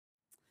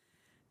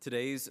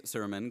Today's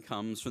sermon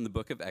comes from the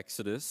book of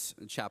Exodus,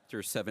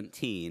 chapter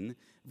 17,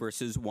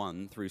 verses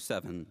 1 through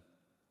 7.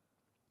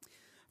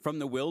 From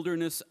the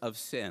wilderness of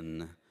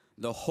Sin,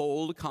 the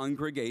whole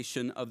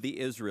congregation of the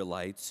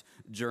Israelites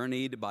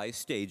journeyed by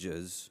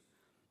stages,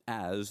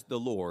 as the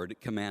Lord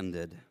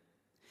commanded.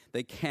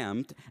 They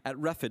camped at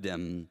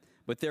Rephidim,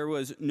 but there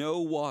was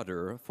no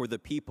water for the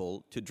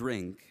people to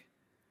drink.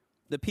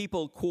 The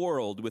people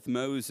quarreled with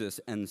Moses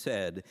and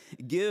said,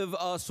 "Give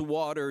us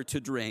water to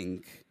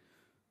drink."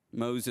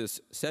 Moses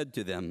said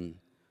to them,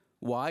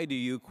 "Why do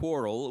you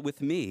quarrel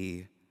with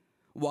me?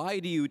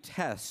 Why do you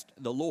test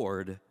the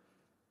Lord?"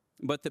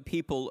 But the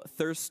people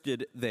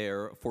thirsted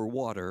there for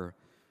water,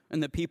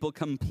 and the people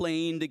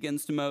complained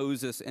against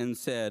Moses and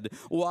said,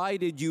 "Why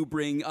did you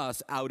bring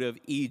us out of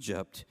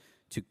Egypt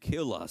to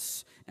kill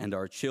us and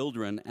our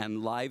children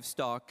and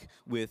livestock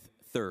with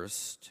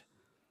thirst?"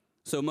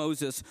 So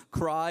Moses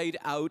cried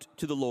out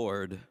to the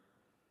Lord,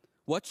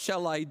 "What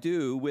shall I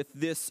do with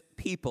this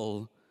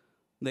people?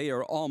 They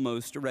are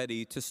almost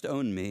ready to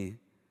stone me."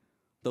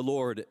 The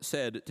Lord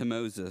said to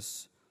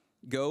Moses,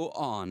 "Go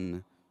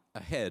on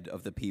ahead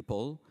of the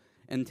people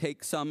and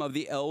take some of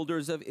the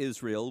elders of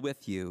Israel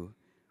with you.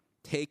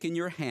 Take in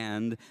your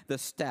hand the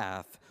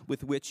staff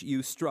with which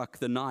you struck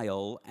the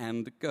Nile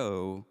and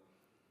go.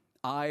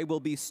 I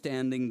will be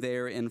standing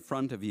there in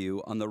front of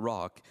you on the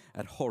rock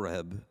at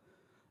Horeb.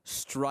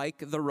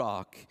 Strike the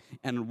rock,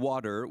 and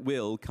water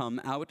will come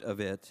out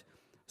of it,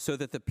 so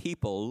that the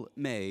people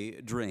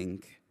may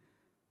drink."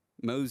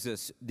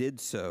 Moses did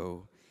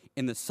so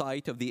in the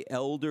sight of the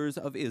elders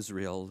of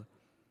Israel.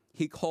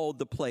 He called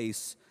the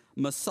place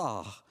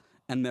Massah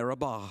and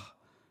Meribah,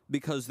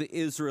 because the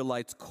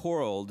Israelites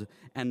quarreled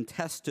and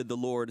tested the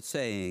Lord,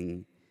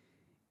 saying,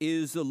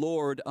 "Is the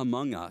Lord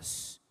among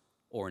us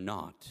or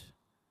not?"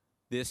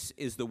 This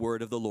is the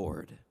word of the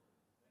Lord.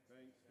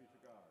 Thanks be to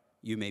God.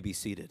 You may be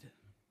seated.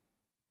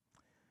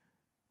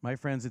 My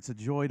friends, it's a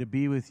joy to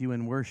be with you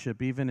in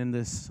worship, even in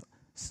this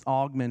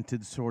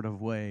augmented sort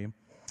of way.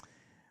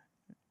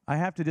 I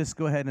have to just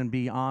go ahead and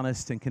be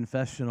honest and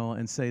confessional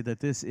and say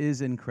that this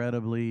is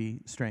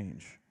incredibly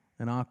strange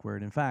and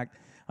awkward. In fact,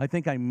 I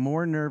think I'm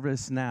more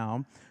nervous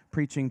now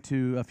preaching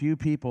to a few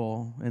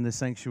people in the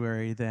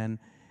sanctuary than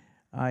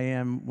I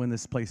am when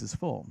this place is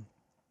full.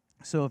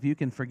 So if you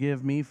can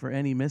forgive me for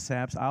any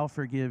mishaps, I'll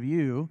forgive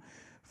you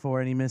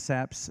for any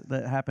mishaps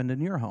that happened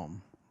in your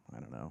home. I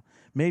don't know.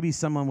 Maybe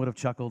someone would have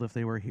chuckled if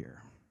they were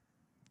here.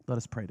 Let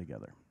us pray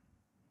together.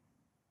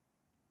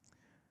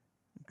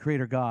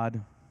 Creator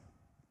God,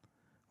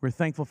 we're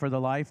thankful for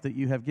the life that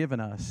you have given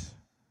us.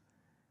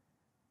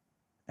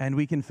 And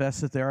we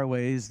confess that there are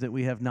ways that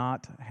we have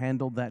not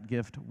handled that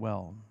gift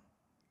well.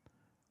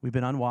 We've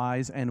been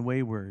unwise and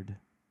wayward.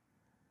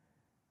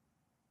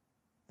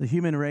 The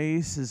human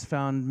race has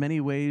found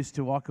many ways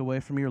to walk away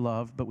from your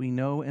love, but we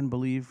know and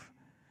believe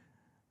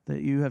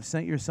that you have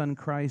sent your Son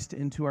Christ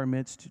into our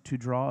midst to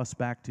draw us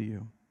back to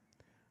you,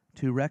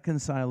 to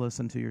reconcile us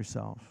unto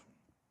yourself.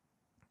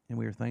 And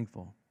we are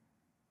thankful.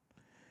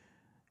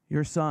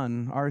 Your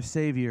Son, our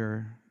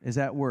Savior, is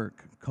at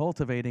work,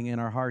 cultivating in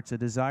our hearts a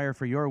desire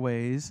for your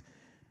ways,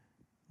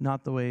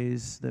 not the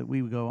ways that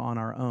we go on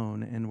our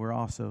own, and we're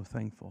also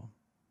thankful.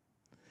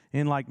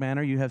 In like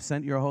manner, you have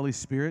sent your Holy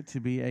Spirit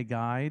to be a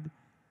guide,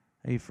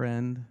 a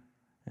friend,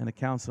 and a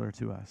counselor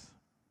to us,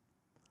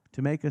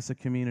 to make us a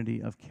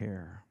community of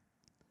care.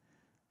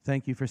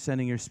 Thank you for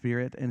sending your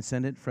Spirit, and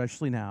send it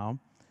freshly now.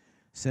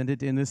 Send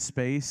it in this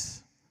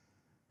space.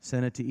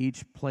 Send it to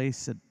each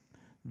place that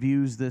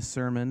views this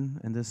sermon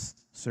and this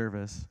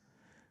service,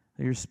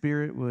 that your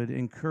Spirit would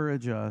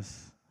encourage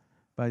us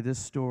by this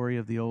story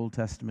of the Old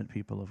Testament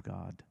people of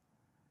God.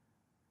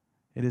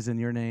 It is in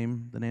your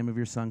name, the name of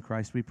your Son,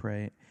 Christ, we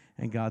pray,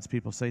 and God's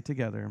people say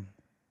together,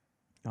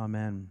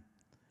 Amen.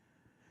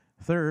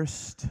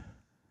 Thirst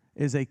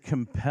is a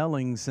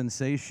compelling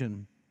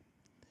sensation.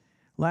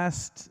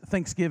 Last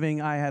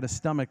Thanksgiving, I had a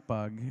stomach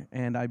bug,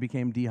 and I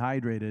became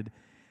dehydrated.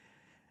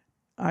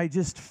 I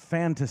just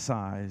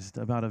fantasized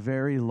about a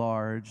very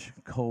large,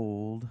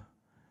 cold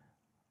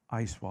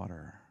ice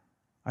water.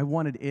 I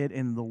wanted it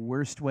in the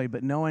worst way,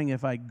 but knowing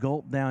if I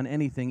gulped down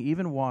anything,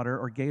 even water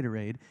or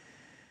Gatorade,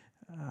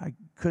 I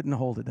couldn't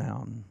hold it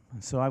down.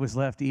 So I was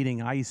left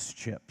eating ice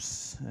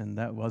chips, and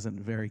that wasn't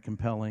very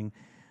compelling.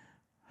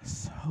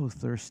 So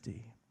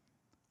thirsty.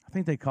 I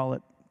think they call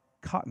it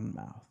cotton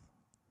mouth.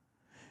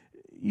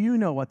 You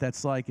know what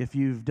that's like if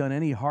you've done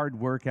any hard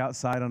work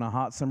outside on a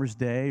hot summer's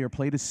day or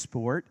played a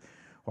sport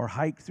or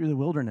hiked through the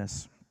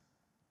wilderness.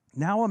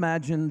 Now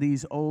imagine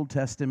these Old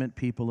Testament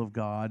people of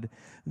God.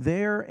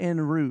 They're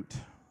en route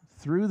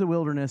through the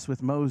wilderness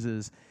with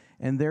Moses,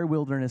 and their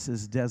wilderness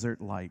is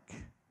desert-like,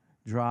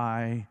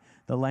 dry.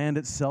 The land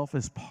itself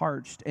is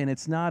parched, and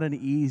it's not an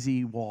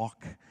easy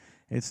walk.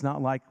 It's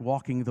not like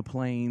walking the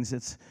plains.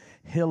 It's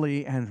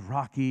hilly and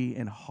rocky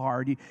and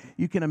hard.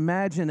 You can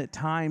imagine at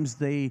times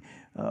they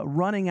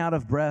running out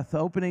of breath,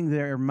 opening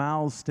their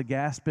mouths to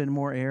gasp in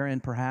more air,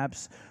 and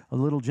perhaps a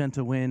little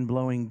gentle wind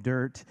blowing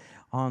dirt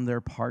on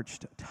their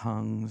parched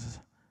tongues.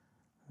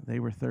 They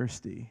were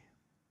thirsty.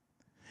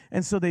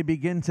 And so they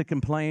begin to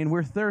complain,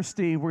 we're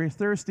thirsty, we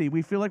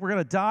feel like we're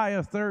going to die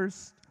of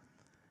thirst.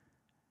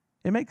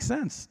 It makes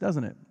sense,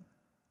 doesn't it?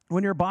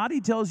 When your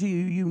body tells you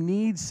you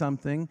need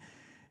something,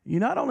 you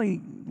not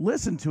only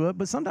listen to it,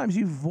 but sometimes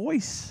you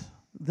voice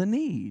the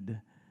need.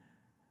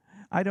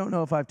 I don't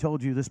know if I've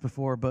told you this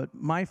before, but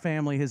my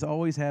family has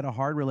always had a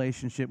hard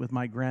relationship with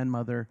my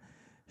grandmother.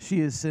 She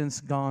has since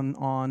gone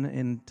on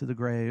into the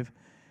grave.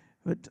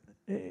 But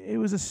it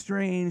was a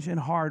strange and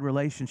hard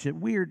relationship.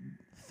 Weird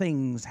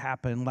things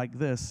happen like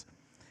this.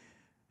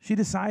 She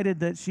decided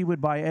that she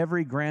would buy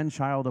every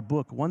grandchild a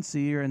book once a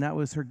year, and that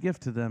was her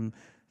gift to them.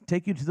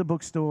 Take you to the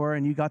bookstore,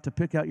 and you got to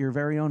pick out your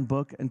very own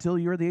book until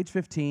you were the age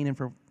 15, and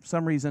for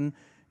some reason,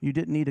 you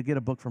didn't need to get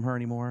a book from her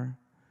anymore.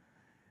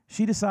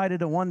 She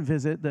decided at one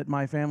visit that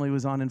my family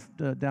was on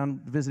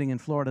down visiting in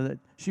Florida that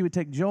she would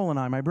take Joel and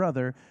I, my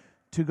brother,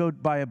 to go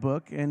buy a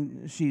book,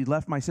 and she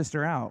left my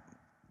sister out.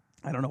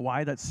 I don't know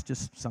why, that's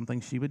just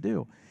something she would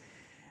do.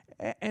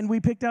 And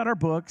we picked out our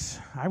books.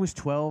 I was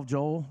 12,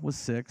 Joel was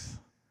 6.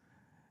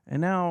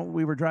 And now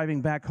we were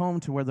driving back home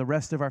to where the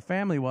rest of our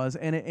family was,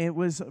 and it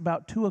was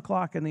about 2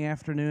 o'clock in the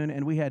afternoon,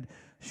 and we had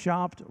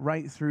shopped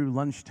right through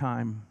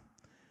lunchtime.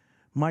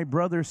 My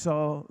brother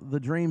saw the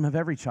dream of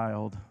every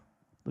child,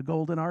 the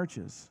golden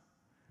arches.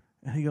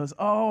 And he goes,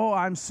 "Oh,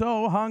 I'm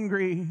so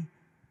hungry."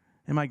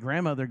 And my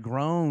grandmother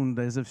groaned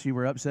as if she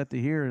were upset to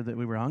hear that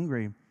we were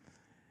hungry.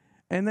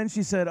 And then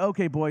she said,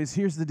 "Okay, boys,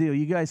 here's the deal.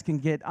 You guys can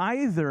get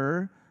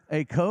either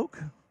a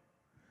Coke,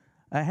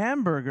 a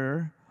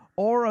hamburger,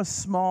 or a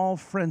small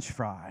French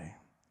fry."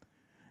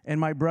 And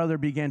my brother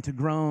began to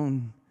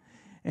groan.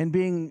 And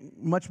being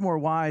much more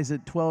wise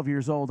at 12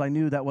 years old, I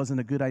knew that wasn't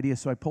a good idea.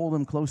 So I pulled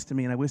him close to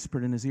me and I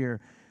whispered in his ear,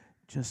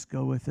 "Just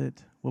go with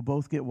it. We'll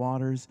both get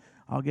waters.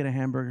 I'll get a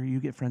hamburger, you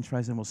get French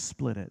fries, and we'll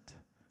split it."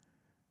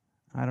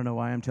 I don't know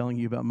why I'm telling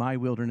you about my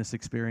wilderness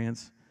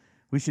experience.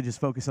 We should just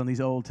focus on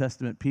these Old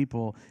Testament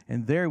people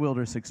and their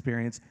wilderness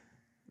experience.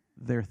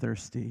 They're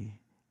thirsty,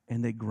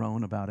 and they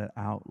groan about it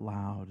out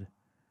loud.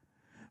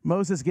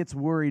 Moses gets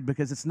worried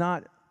because it's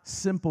not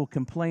simple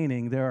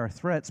complaining. There are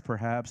threats,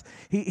 perhaps.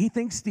 He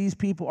thinks these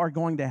people are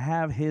going to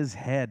have his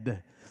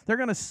head. They're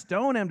going to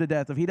stone him to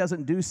death if he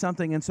doesn't do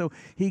something. And so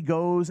he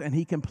goes and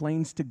he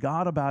complains to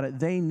God about it.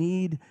 They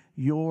need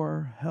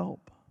your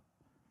help.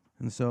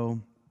 And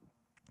so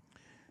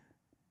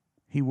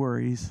he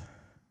worries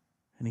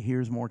and he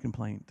hears more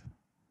complaint.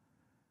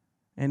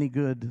 Any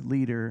good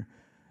leader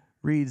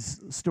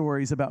reads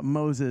stories about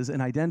Moses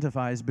and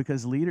identifies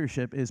because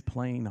leadership is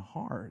plain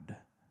hard.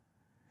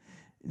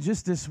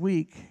 Just this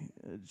week,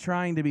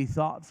 trying to be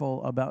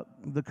thoughtful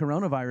about the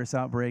coronavirus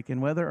outbreak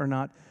and whether or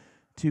not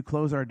to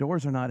close our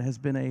doors or not has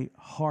been a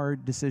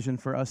hard decision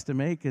for us to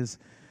make as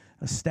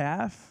a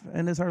staff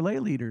and as our lay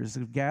leaders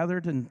have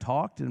gathered and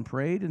talked and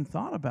prayed and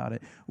thought about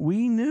it.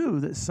 We knew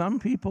that some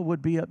people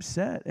would be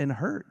upset and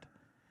hurt.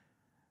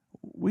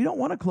 We don't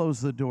want to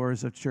close the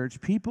doors of church.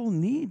 People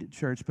need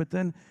church, but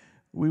then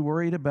we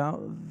worried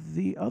about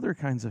the other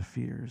kinds of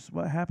fears.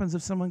 What happens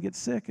if someone gets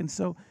sick? And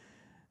so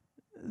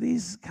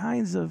these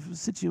kinds of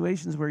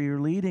situations where you're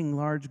leading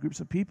large groups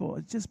of people,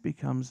 it just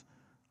becomes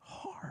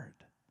hard.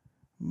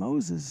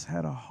 Moses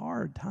had a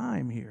hard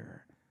time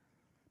here.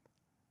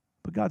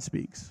 But God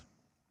speaks.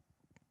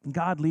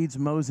 God leads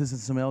Moses and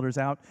some elders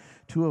out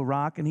to a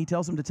rock, and he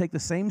tells them to take the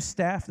same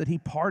staff that he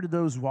parted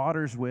those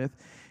waters with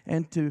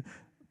and to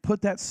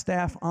put that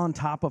staff on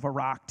top of a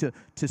rock, to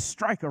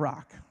strike a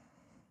rock.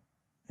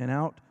 And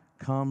out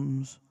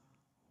comes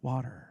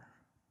water.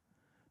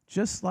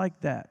 Just like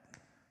that.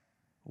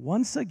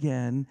 Once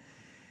again,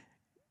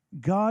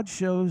 God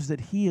shows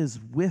that he is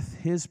with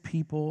his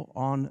people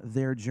on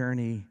their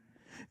journey.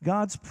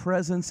 God's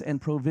presence and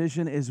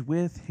provision is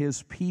with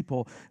his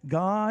people.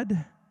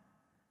 God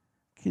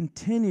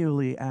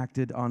continually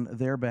acted on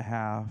their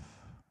behalf.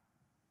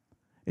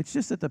 It's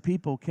just that the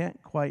people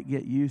can't quite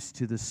get used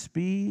to the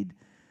speed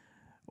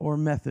or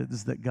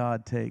methods that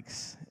God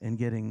takes in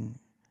getting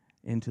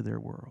into their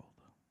world.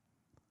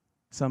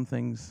 Some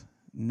things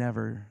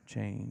never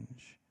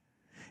change.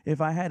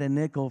 If I had a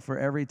nickel for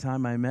every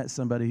time I met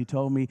somebody who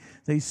told me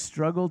they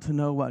struggled to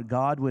know what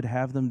God would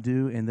have them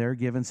do in their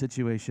given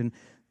situation,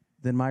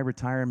 then my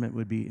retirement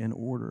would be in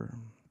order.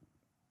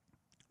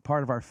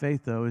 Part of our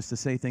faith, though, is to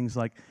say things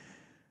like,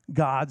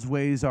 God's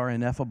ways are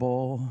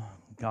ineffable,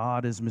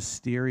 God is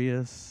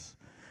mysterious,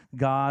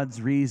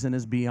 God's reason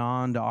is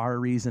beyond our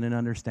reason and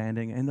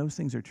understanding, and those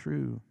things are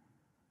true.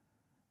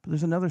 But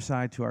there's another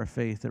side to our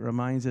faith that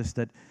reminds us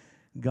that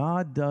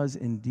God does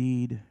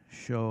indeed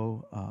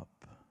show up.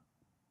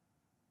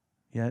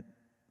 Yet,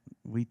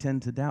 we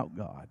tend to doubt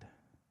God,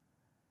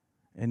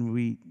 and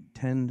we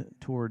tend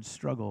towards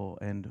struggle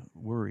and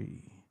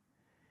worry.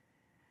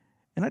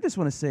 And I just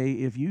want to say,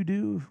 if you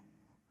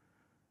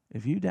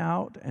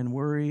doubt and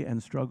worry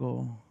and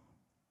struggle,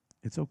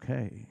 it's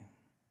okay.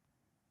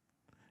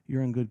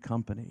 You're in good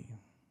company.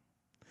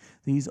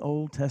 These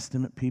Old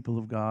Testament people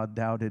of God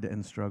doubted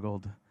and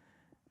struggled,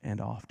 and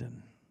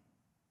often.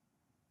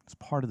 It's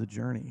part of the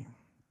journey.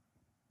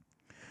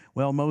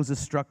 Well, Moses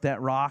struck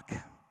that rock,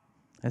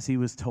 as he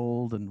was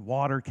told, and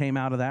water came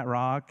out of that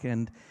rock,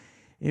 and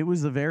it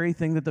was the very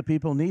thing that the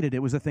people needed. It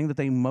was the thing that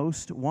they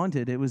most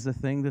wanted. It was the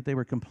thing that they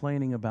were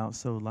complaining about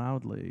so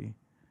loudly.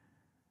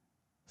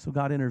 So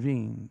God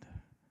intervened.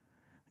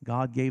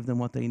 God gave them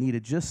what they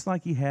needed, just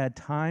like he had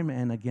time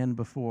and again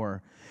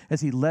before, as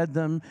he led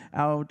them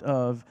out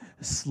of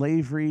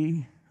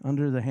slavery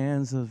under the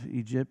hands of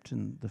Egypt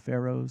and the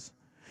pharaohs.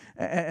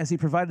 As he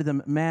provided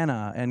them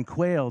manna and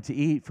quail to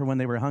eat for when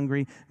they were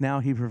hungry,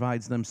 now he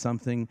provides them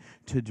something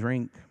to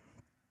drink.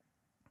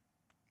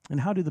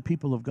 And how do the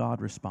people of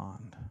God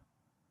respond?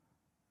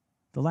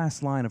 The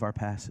last line of our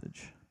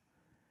passage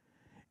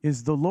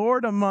is, "The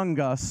Lord among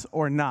us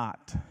or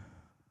not?"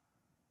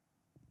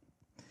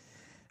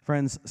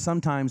 Friends,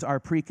 sometimes our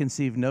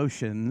preconceived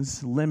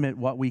notions limit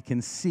what we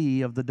can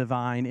see of the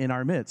divine in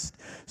our midst.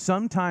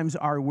 Sometimes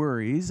our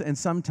worries and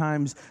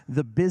sometimes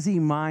the busy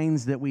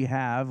minds that we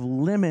have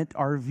limit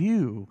our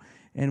view,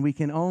 and we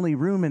can only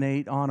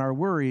ruminate on our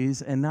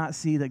worries and not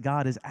see that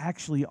God is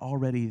actually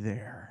already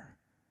there.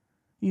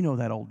 You know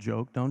that old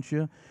joke, don't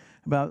you?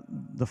 About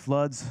the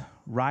floods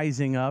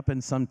rising up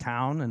in some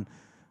town,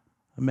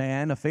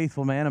 and a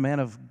faithful man, a man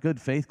of good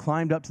faith,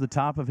 climbed up to the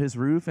top of his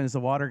roof, and as the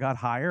water got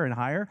higher and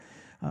higher,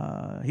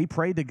 he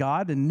prayed to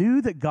God and knew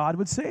that God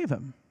would save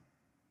him.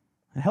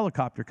 A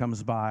helicopter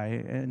comes by,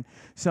 and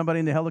somebody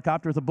in the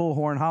helicopter with a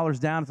bullhorn hollers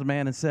down at the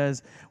man and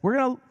says, "We're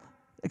going to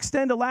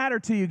extend a ladder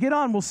to you. Get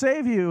on, we'll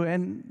save you."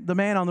 And the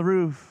man on the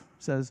roof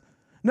says,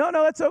 No,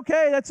 that's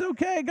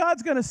okay.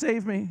 God's going to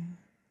save me."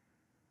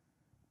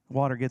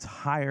 Water gets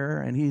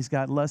higher, and he's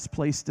got less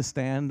place to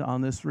stand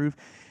on this roof.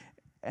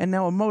 And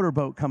now a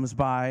motorboat comes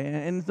by,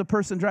 and the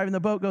person driving the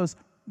boat goes,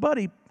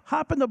 "Buddy,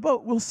 hop in the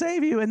boat, we'll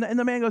save you." And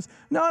the man goes,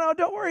 No,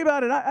 don't worry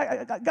about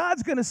it.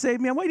 God's going to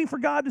save me. I'm waiting for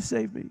God to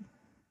save me.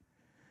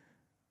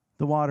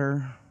 The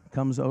water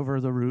comes over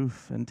the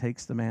roof and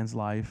takes the man's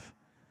life,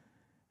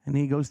 and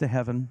he goes to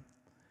heaven.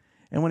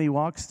 And when he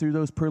walks through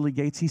those pearly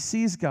gates, he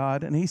sees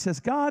God, and he says,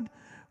 "God,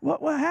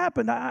 what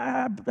happened?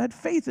 I had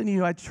faith in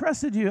you. I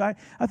trusted you. I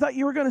thought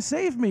you were going to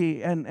save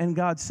me." And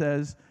God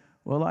says,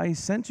 "Well, I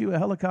sent you a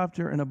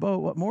helicopter and a boat.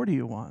 What more do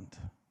you want?"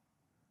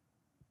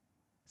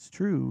 It's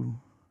true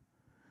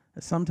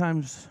that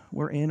sometimes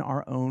we're in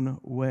our own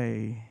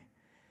way.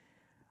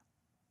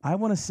 I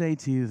want to say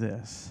to you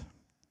this: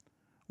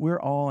 we're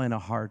all in a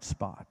hard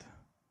spot.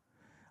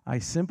 I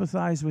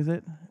sympathize with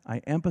it. I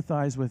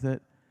empathize with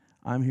it.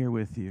 I'm here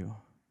with you.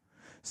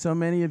 So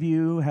many of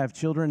you have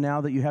children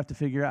now that you have to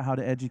figure out how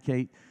to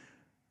educate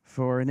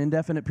for an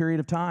indefinite period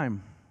of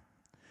time.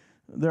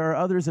 There are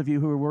others of you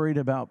who are worried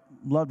about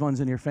loved ones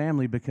in your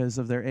family because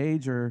of their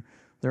age or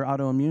their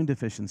autoimmune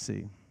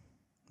deficiency.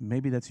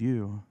 Maybe that's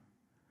you.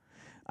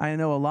 I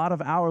know a lot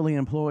of hourly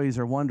employees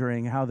are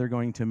wondering how they're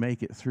going to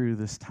make it through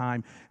this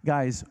time.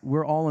 Guys,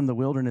 we're all in the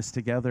wilderness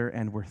together,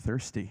 and we're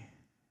thirsty.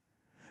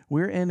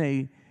 We're in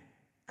a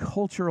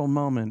cultural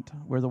moment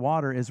where the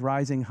water is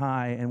rising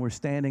high and we're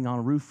standing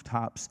on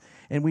rooftops,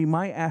 and we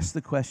might ask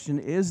the question,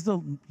 is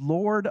the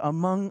Lord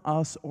among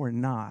us or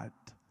not?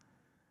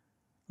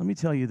 Let me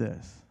tell you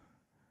this: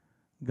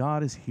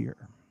 God is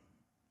here,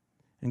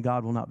 and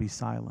God will not be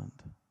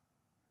silent.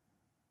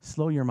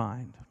 Slow your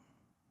mind.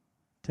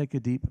 Take a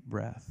deep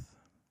breath.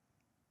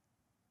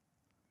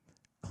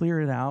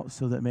 Clear it out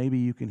so that maybe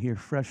you can hear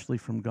freshly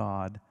from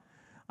God.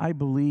 I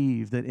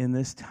believe that in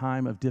this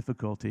time of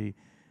difficulty,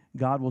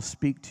 God will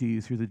speak to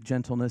you through the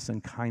gentleness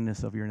and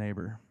kindness of your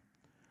neighbor.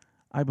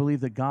 I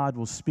believe that God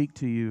will speak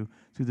to you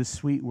through the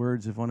sweet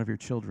words of one of your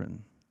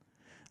children.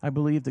 I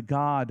believe that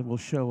God will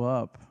show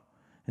up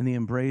in the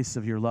embrace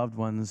of your loved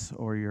ones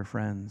or your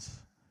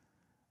friends,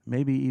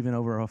 maybe even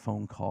over a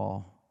phone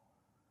call.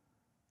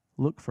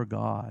 Look for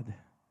God.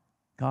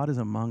 God is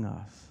among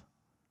us.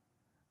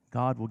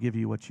 God will give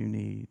you what you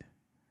need,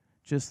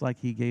 just like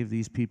he gave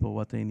these people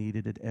what they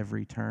needed at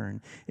every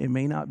turn. It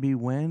may not be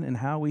when and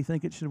how we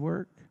think it should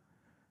work,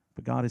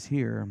 but God is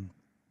here,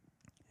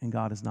 and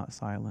God is not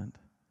silent.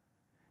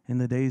 In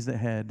the days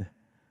ahead,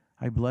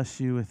 I bless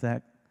you with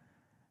that,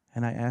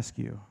 and I ask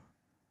you,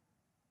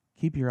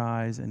 keep your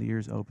eyes and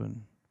ears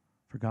open,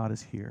 for God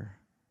is here.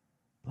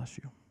 Bless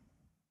you.